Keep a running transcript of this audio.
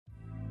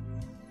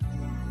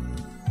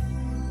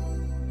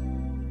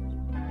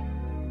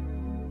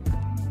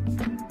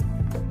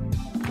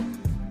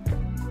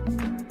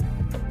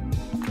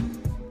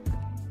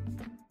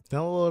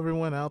Hello,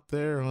 everyone out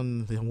there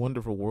on the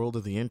wonderful world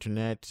of the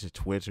internet,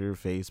 Twitter,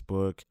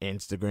 Facebook,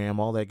 Instagram,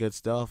 all that good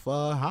stuff.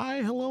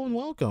 Hi, hello, and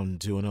welcome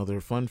to another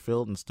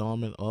fun-filled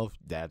installment of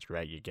That's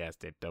Right, you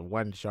guessed it, the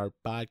One Sharp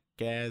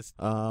Podcast.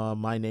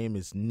 My name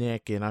is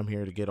Nick, and I'm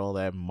here to get all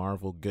that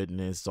Marvel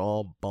goodness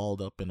all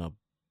balled up in a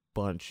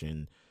bunch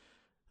and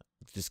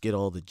just get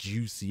all the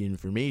juicy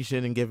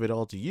information and give it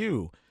all to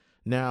you.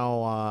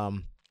 Now,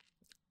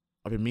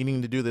 I've been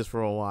meaning to do this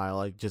for a while.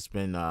 I've just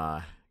been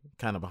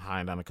kind of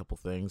behind on a couple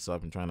things, so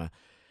I've been trying to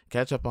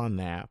catch up on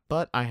that.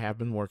 But I have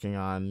been working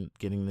on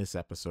getting this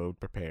episode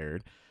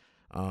prepared.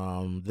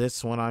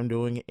 This one I'm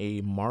doing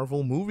a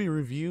Marvel movie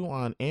review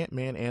on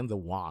Ant-Man and the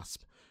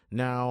Wasp.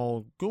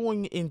 Now,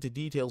 going into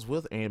details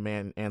with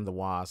Ant-Man and the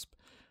Wasp,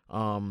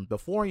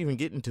 before I even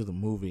get into the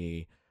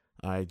movie,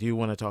 I do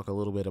want to talk a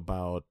little bit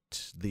about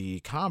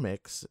the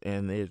comics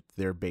and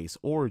their base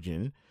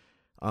origin.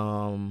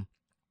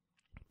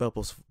 But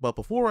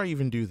before I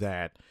even do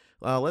that,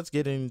 let's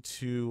get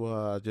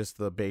into just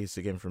the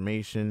basic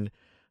information.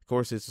 Of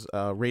course, it's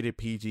rated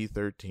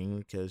PG-13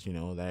 because,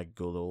 that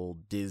good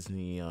old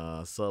Disney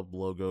sub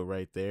logo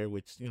right there,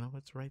 which,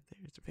 it's right there.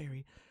 It's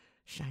very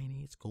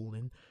shiny. It's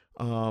golden.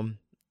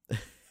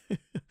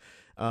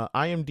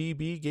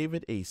 IMDb gave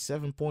it a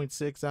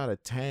 7.6 out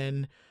of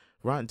 10.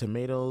 Rotten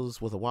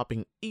Tomatoes with a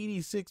whopping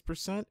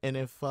 86%. And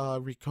if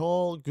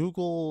recall,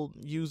 Google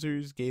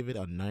users gave it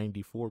a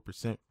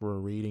 94% for a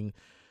rating.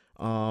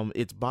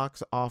 Its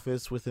box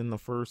office within the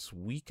first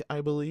week,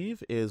 I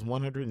believe, is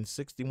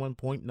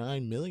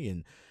 161.9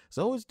 million.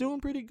 So it's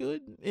doing pretty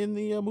good in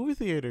the movie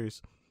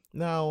theaters.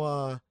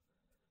 Now,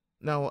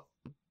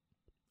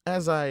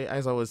 as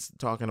I was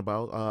talking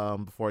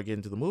about, before I get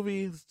into the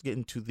movie, let's get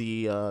into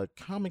the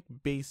comic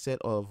base set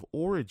of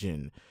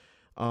Origin.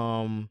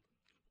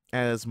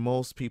 As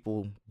most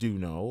people do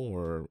know,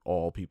 or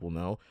all people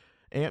know,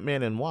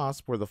 Ant-Man and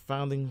Wasp were the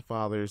founding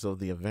fathers of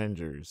the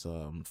Avengers,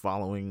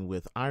 following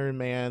with Iron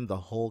Man, the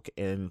Hulk,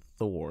 and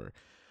Thor.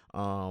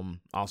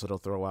 Also, to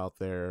throw out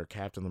there,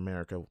 Captain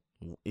America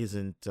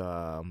isn't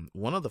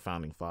one of the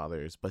founding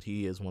fathers, but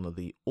he is one of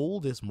the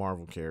oldest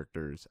Marvel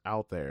characters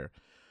out there.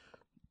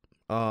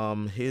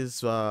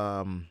 If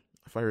I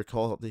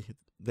recall,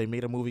 they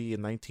made a movie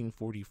in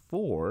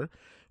 1944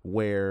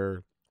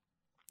 where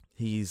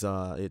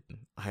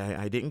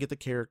I didn't get the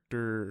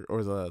character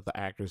or the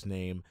actor's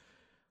name.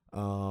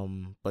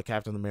 But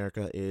Captain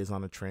America is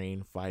on a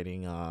train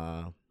fighting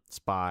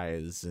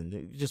spies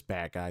and just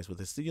bad guys with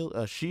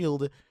a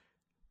shield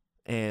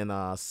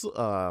and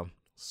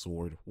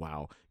sword.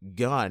 Wow,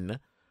 gun.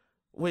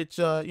 Which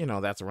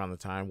that's around the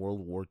time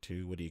World War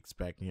II. What do you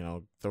expect?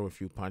 Throw a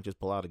few punches,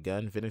 pull out a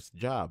gun, finish the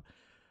job.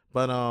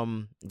 But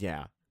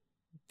yeah,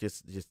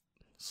 just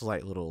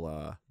slight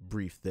little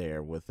brief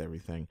there with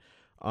everything.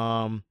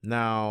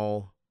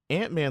 Now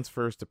Ant-Man's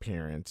first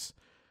appearance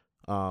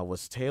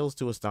was Tales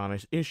to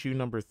Astonish, issue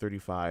number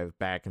 35,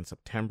 back in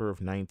September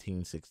of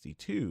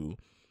 1962.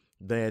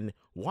 Then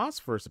Wasp's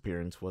first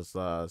appearance was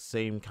the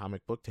same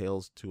comic book,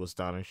 Tales to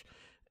Astonish,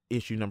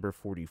 issue number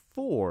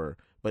 44,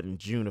 but in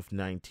June of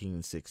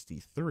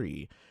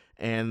 1963.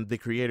 And the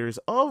creators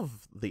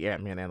of the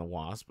Ant-Man and the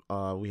Wasp,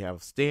 we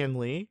have Stan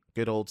Lee,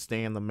 good old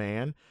Stan the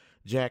Man,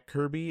 Jack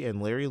Kirby,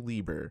 and Larry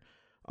Lieber.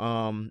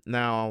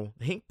 Now,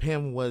 Hank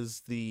Pym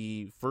was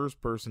the first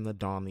person to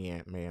don the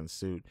Ant-Man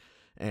suit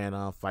and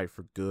fight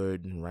for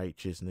good and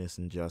righteousness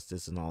and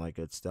justice and all that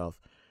good stuff.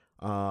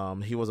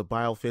 He was a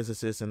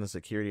biophysicist and a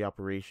security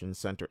operations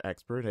center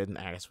expert, and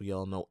as we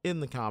all know in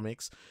the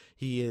comics,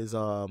 he is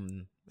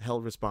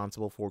held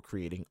responsible for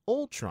creating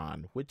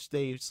Ultron, which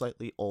they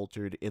slightly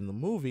altered in the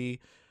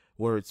movie,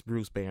 where it's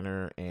Bruce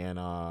Banner and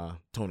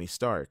Tony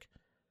Stark.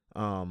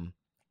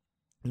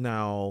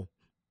 Now,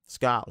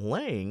 Scott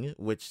Lang,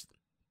 which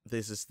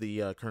this is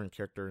the current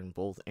character in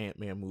both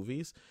Ant-Man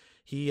movies,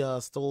 he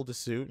stole the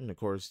suit and, of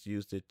course,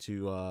 used it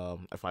to,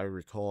 if I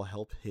recall,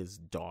 help his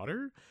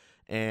daughter.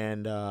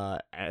 And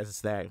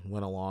as that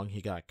went along,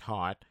 he got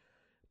caught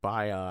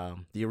by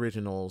the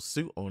original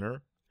suit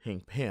owner,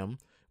 Hank Pym,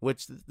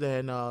 which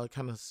then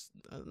kind of,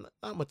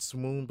 not much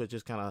swooned, but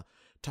just kind of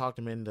talked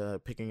him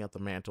into picking up the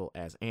mantle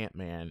as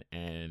Ant-Man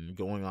and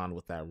going on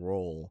with that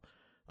role.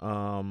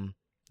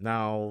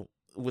 Now,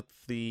 with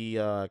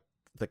the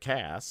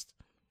cast,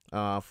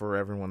 for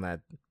everyone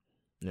that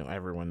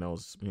everyone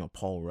knows,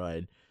 Paul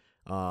Rudd,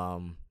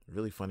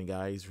 really funny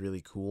guy. He's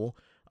really cool.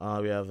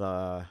 We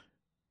have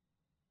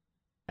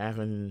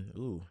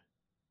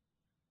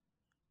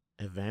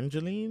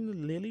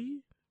Evangeline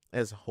Lilly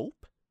as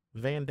Hope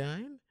Van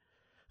Dyne.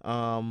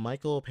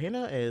 Michael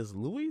Pena as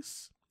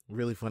Luis,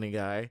 really funny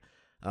guy.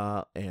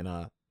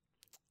 And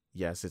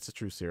yes, it's a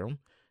true serum.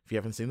 If you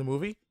haven't seen the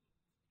movie,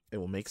 it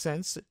will make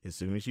sense as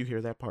soon as you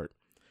hear that part.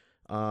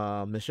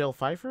 Michelle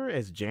Pfeiffer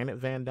as Janet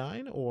Van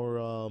Dyne,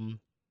 or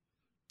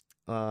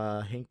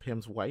Hank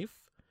Pym's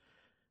wife.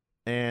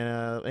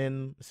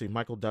 And see,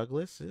 Michael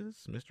Douglas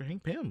is Mr.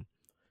 Hank Pym.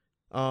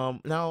 Now,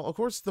 of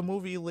course, the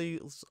movie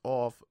leads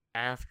off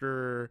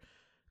after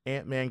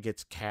Ant-Man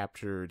gets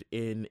captured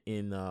in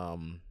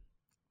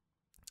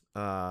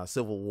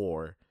Civil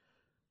War.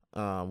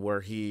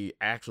 where he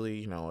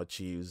actually,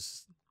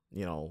 achieves,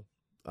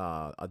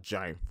 a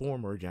giant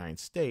form or a giant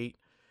state,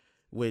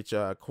 which,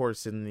 of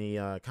course, in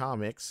the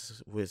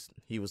comics,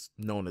 he was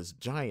known as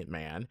Giant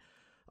Man.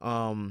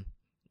 Um,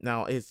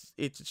 Now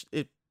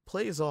it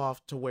plays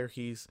off to where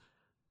he's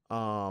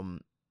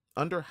um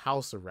under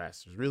house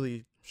arrest,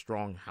 really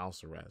strong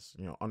house arrest,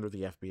 under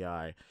the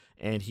FBI,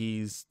 and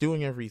he's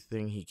doing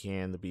everything he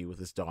can to be with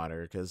his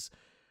daughter because,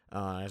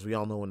 as we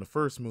all know, in the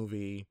first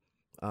movie,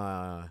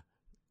 I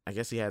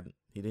guess he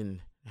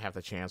didn't have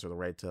the chance or the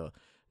right to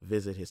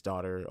visit his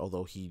daughter,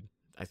 although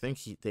I think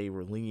they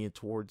were lenient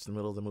towards the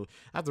middle of the movie.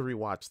 I have to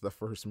rewatch the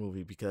first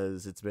movie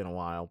because it's been a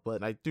while,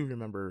 but I do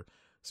remember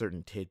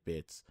certain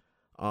tidbits.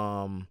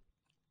 Um,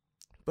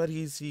 but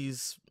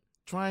he's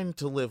trying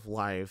to live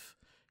life.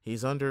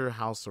 He's under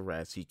house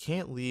arrest. He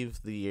can't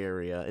leave the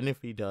area, and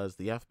if he does,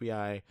 the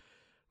FBI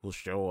will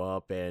show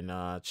up and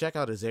check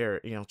out his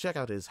area. Check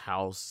out his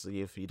house,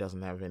 see if he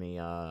doesn't have any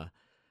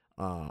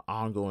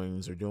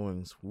ongoings or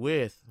doings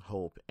with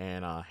Hope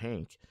and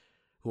Hank,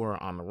 who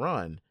are on the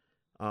run.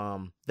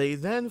 They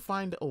then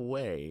find a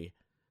way.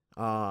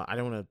 I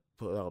don't want to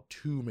put out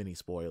too many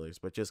spoilers,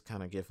 but just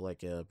kind of give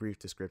like a brief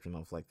description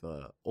of like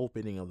the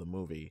opening of the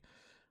movie.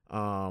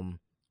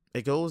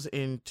 It goes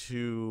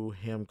into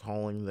him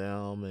calling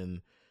them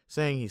and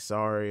saying he's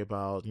sorry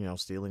about,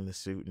 stealing the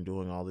suit and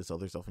doing all this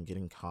other stuff and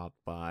getting caught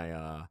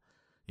by,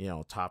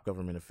 top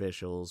government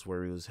officials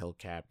where he was held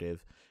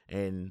captive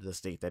in the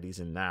state that he's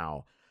in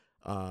now.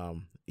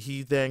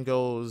 He then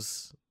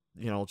goes,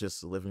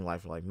 just living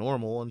life like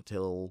normal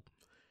until,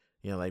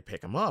 they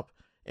pick him up.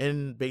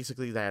 And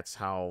basically that's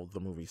how the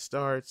movie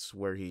starts,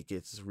 where he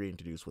gets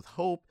reintroduced with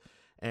Hope,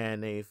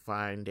 and they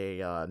find a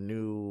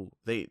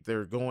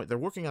they're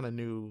working on a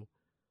new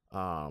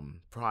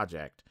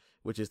project,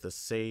 which is to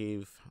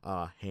save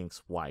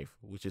Hank's wife,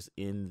 which is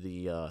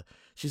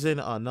she's in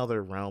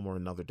another realm or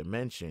another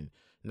dimension.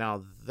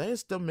 Now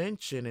this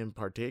dimension in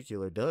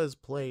particular does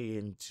play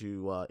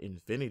into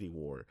Infinity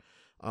War.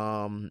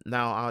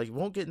 Now I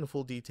won't get into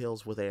full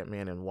details with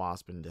Ant-Man and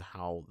Wasp and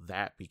how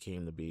that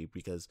became to be,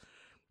 because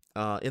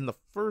in the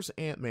first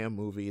Ant-Man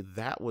movie,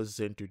 that was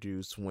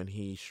introduced when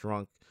he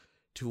shrunk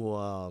to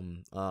a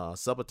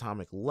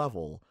subatomic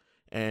level,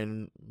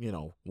 and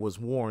was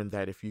warned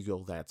that if you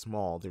go that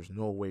small, there's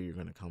no way you're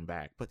going to come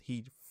back. But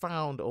he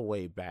found a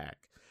way back,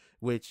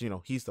 which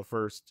he's the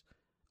first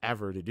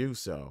ever to do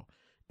so.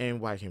 And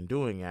by him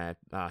doing that,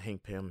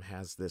 Hank Pym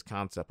has this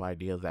concept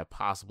idea that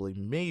possibly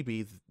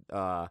maybe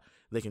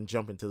they can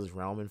jump into this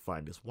realm and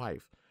find his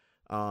wife.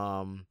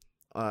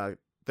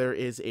 There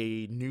is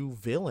a new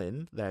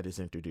villain that is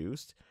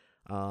introduced.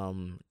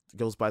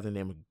 Goes by the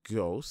name of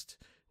Ghost,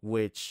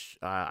 which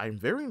I'm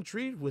very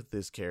intrigued with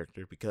this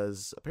character,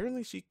 because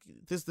apparently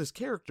this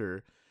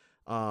character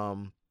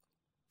can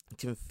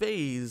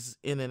phase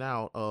in and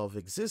out of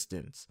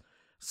existence.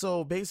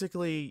 So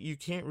basically, you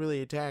can't really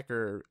attack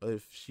her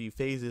if she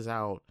phases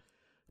out,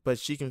 but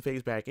she can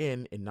phase back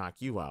in and knock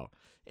you out.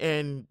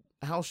 And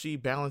how she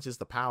balances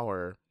the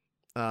power,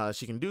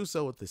 she can do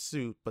so with the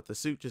suit, but the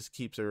suit just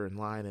keeps her in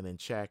line and in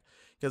check,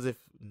 because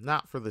if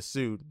not for the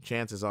suit,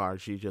 chances are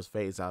she just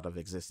fades out of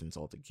existence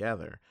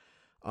altogether.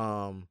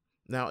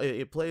 Now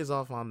it plays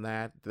off on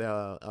that.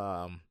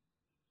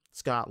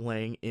 Scott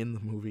Lang in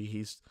the movie,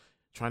 he's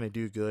trying to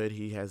do good.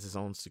 He has his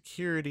own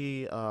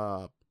security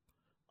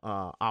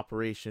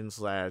operation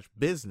 /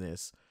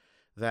 business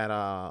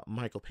that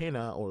Michael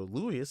Pena or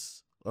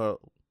Luis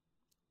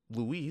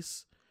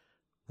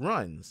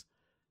runs.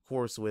 Of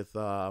course, with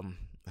I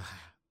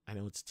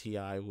know it's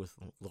T.I. with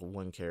the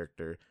one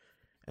character,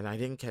 and I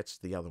didn't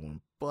catch the other one,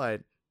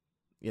 but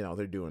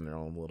they're doing their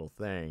own little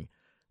thing.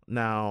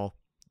 Now,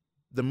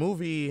 the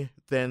movie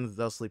then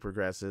thusly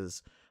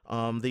progresses.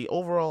 The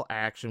overall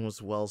action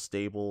was well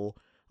stable.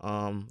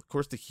 Of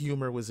course, the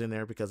humor was in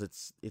there because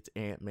it's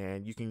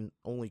Ant-Man. You can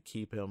only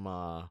keep him,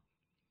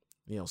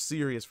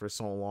 serious for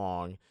so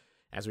long.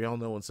 As we all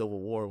know, in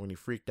Civil War, when he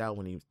freaked out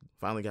when he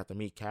finally got to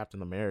meet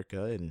Captain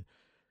America and,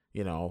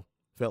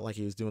 felt like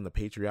he was doing the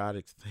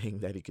patriotic thing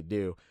that he could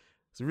do.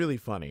 It's really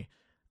funny.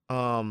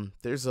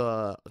 There's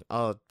a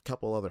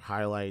couple other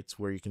highlights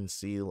where you can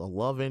see a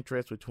love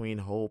interest between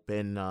Hope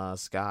and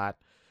Scott,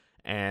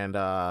 and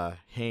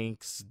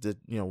Hank's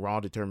raw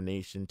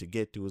determination to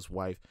get to his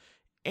wife.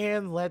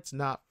 And let's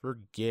not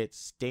forget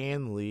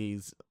Stan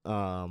Lee's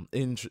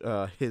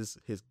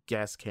his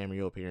guest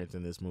cameo appearance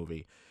in this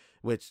movie,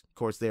 which of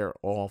course they're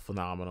all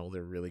phenomenal.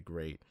 They're really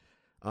great.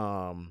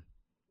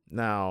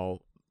 Now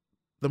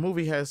the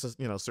movie has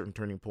certain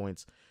turning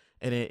points,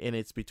 and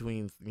it's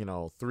between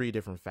three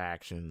different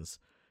factions.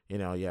 You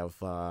have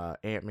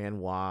Ant-Man,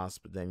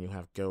 Wasp, then you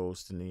have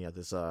Ghost, and then you have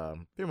this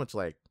pretty much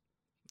like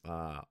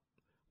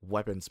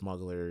weapon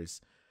smugglers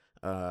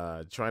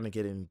trying to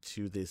get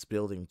into this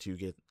building to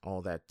get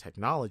all that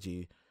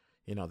technology,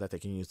 that they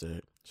can use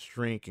to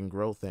shrink and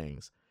grow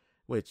things,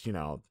 which you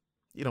don't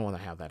want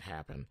to have that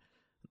happen.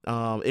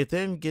 It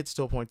then gets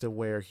to a point to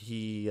where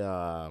he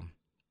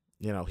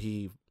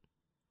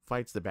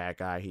fights the bad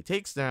guy. He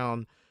takes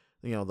down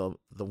the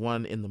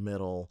one in the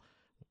middle,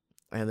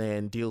 and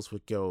then deals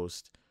with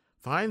Ghost,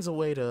 finds a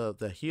way to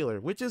the healer,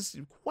 which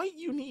is quite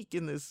unique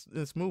in this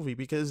movie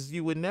because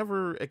you would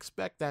never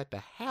expect that to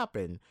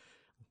happen.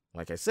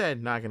 Like I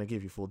said, not gonna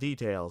give you full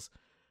details,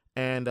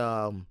 and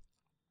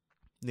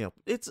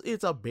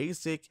it's a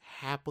basic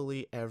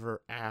happily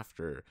ever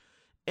after,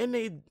 and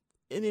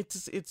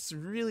it's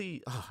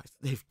really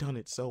they've done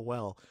it so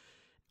well,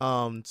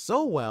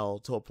 so well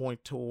to a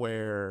point to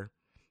where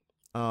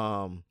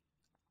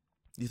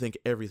you think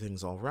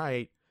everything's all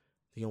right.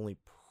 The only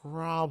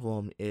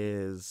problem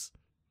is,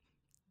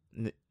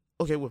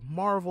 okay, with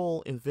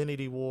Marvel,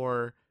 Infinity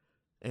War,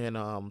 and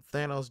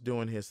Thanos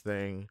doing his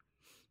thing,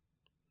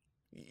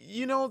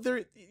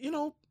 they're,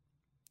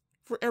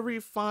 for every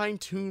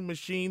fine-tuned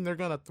machine, they're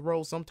gonna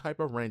throw some type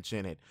of wrench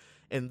in it.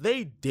 And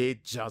they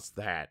did just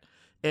that.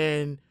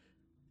 And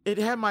it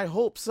had my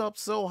hopes up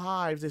so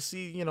high to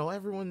see,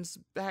 everyone's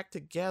back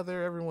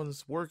together,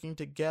 everyone's working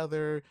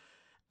together,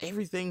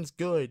 everything's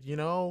good,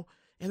 And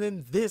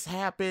then this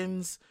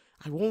happens.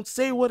 I won't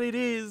say what it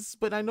is,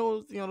 but I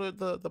know,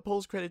 the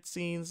post-credit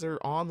scenes are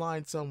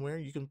online somewhere.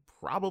 You can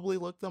probably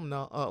look them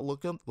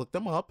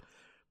up,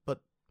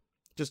 but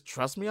just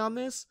trust me on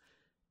this.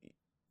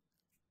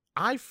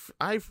 I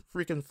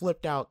freaking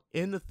flipped out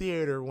in the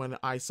theater when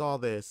I saw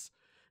this,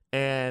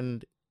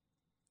 and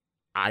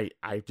I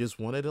just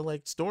wanted to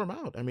like storm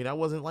out. I mean, I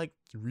wasn't like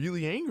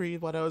really angry,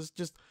 but I was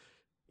just,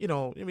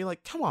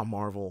 like, come on,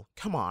 Marvel,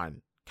 come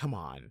on.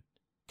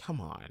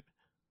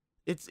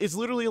 It's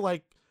literally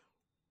like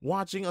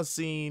watching a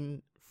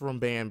scene from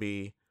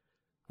Bambi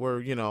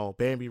where,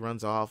 Bambi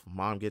runs off,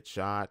 mom gets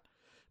shot,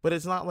 but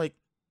it's not like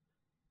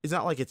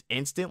it's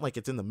instant, like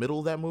it's in the middle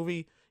of that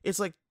movie. It's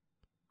like,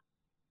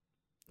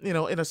 in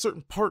a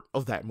certain part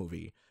of that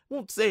movie.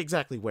 Won't say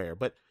exactly where,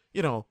 but,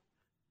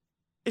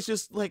 it's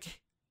just like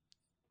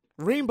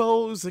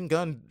rainbows and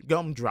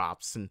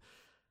gumdrops, and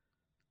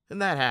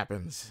that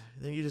happens.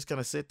 Then you just kind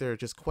of sit there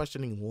just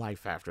questioning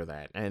life after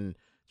that. And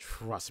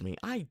trust me,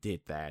 I did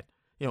that.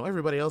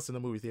 Everybody else in the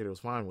movie theater was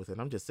fine with it.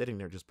 I'm just sitting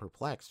there just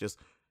perplexed. Just,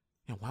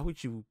 why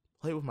would you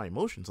play with my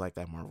emotions like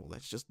that, Marvel?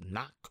 That's just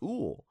not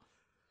cool.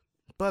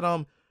 But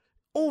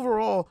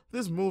overall,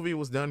 this movie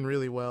was done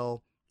really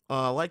well.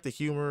 Like the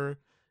humor.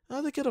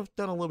 They could have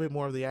done a little bit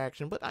more of the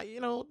action, but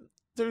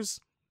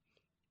there's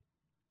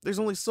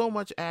only so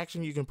much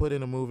action you can put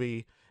in a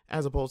movie,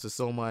 as opposed to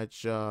so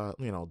much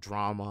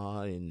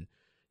drama and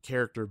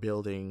character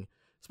building,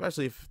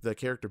 especially if the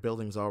character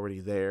building's already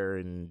there,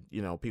 and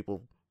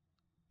people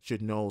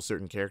should know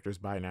certain characters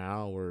by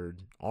now, or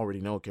already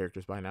know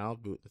characters by now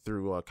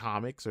through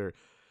comics or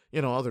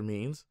other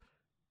means.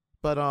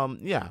 But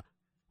yeah,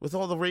 with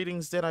all the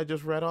ratings that I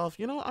just read off,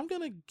 I'm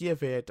gonna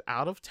give it,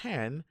 out of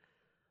 10,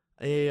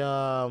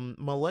 a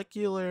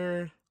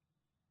molecular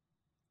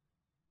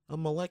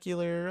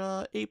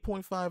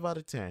 8.5 out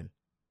of 10.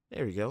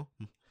 There we go.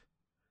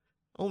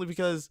 Only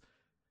because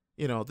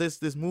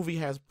this movie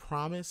has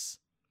promise,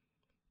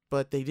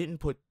 but they didn't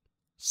put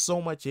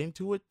so much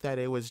into it that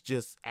it was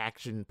just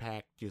action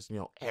packed, just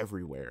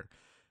everywhere.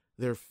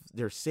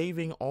 They're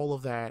saving all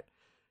of that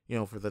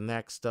for the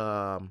next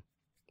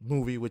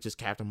movie, which is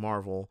Captain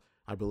Marvel,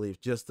 I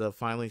believe, just to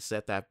finally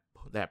set that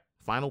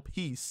final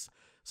piece,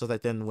 so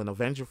that then when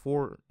Avenger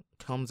 4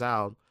 comes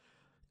out,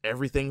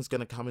 everything's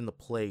going to come into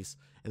place,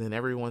 and then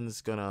everyone's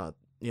going to,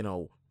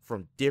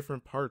 from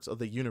different parts of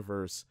the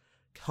universe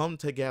come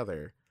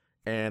together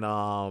and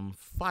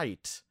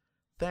fight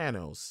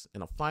Thanos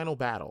in a final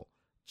battle.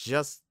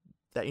 Just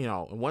that,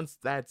 and once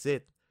that's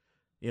it,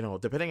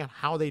 depending on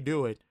how they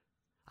do it,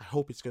 I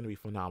hope it's going to be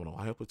phenomenal.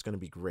 I hope it's going to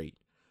be great.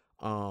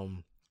 Now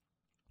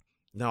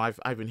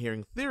I've been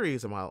hearing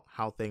theories about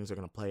how things are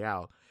going to play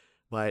out,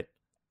 but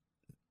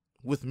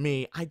with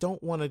me, I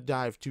don't want to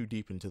dive too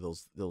deep into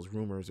those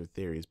rumors or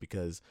theories,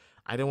 because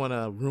I don't want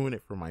to ruin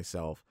it for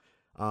myself.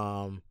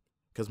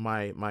 Because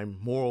my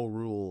moral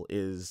rule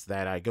is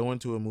that I go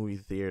into a movie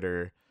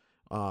theater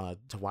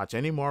to watch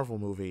any Marvel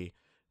movie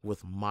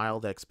with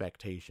mild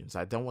expectations.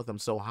 I don't want them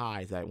so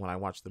high that when I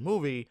watch the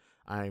movie,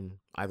 I'm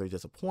either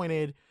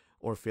disappointed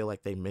or feel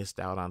like they missed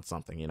out on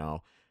something,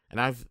 And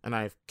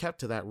I've kept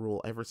to that rule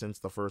ever since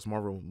the first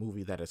Marvel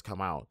movie that has come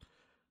out.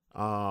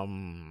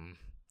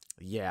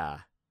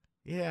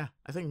 Yeah,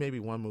 I think maybe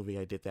one movie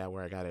I did that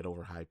where I got it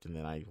overhyped, and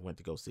then I went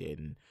to go see it,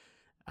 and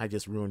I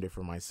just ruined it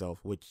for myself,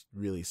 which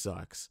really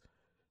sucks.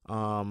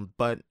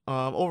 But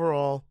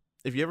overall,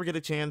 if you ever get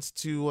a chance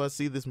to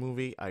see this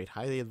movie, I'd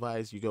highly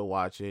advise you go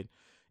watch it.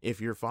 If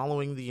you're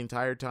following the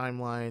entire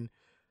timeline,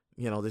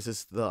 this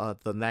is the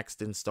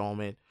next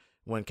installment.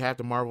 When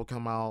Captain Marvel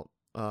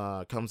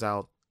comes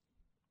out,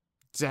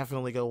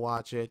 definitely go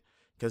watch it,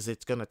 because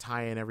it's gonna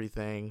tie in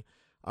everything.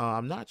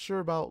 I'm not sure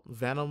about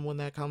Venom when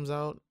that comes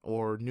out,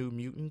 or New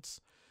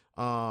Mutants.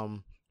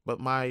 But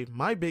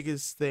my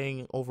biggest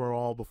thing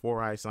overall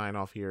before I sign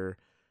off here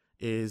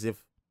is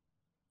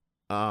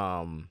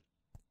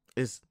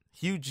is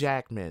Hugh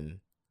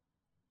Jackman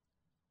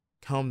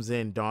comes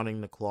in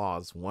donning the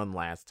claws one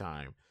last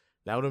time.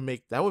 That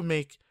would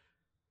make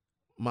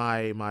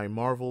my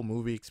Marvel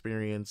movie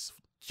experience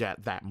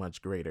that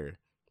much greater.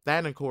 That,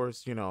 and of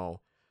course,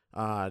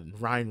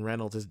 Ryan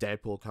Reynolds as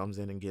Deadpool comes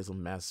in and gives a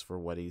mess for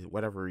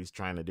whatever he's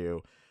trying to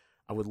do.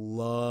 I would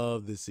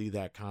love to see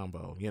that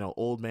combo.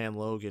 Old Man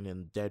Logan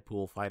and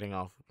Deadpool fighting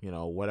off,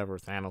 whatever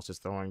Thanos is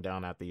throwing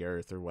down at the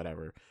earth or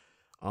whatever.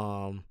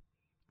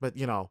 But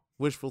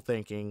wishful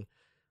thinking.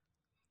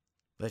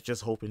 Let's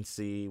just hope and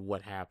see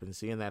what happens.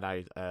 Seeing that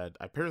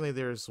apparently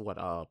there's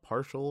a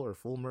partial or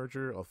full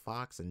merger of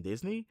Fox and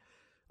Disney.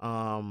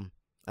 I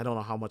don't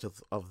know how much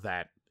of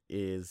that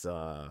is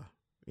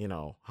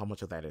how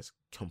much of that is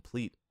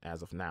complete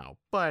as of now,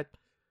 but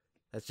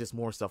that's just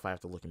more stuff I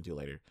have to look into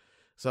later.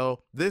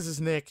 So this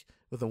is Nick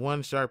with the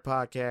One Sharp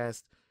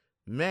Podcast.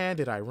 Man,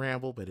 did I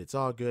ramble, but it's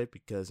all good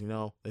because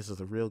this is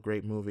a real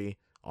great movie,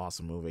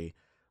 awesome movie.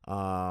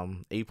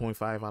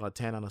 8.5 out of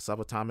 10 on a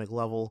subatomic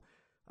level.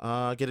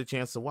 Get a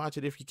chance to watch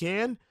it if you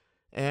can,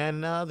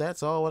 and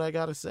that's all what I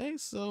gotta say.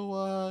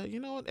 So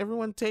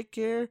everyone take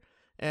care,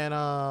 and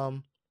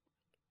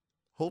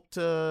hope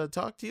to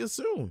talk to you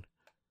soon.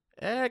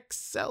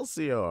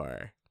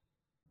 Excelsior.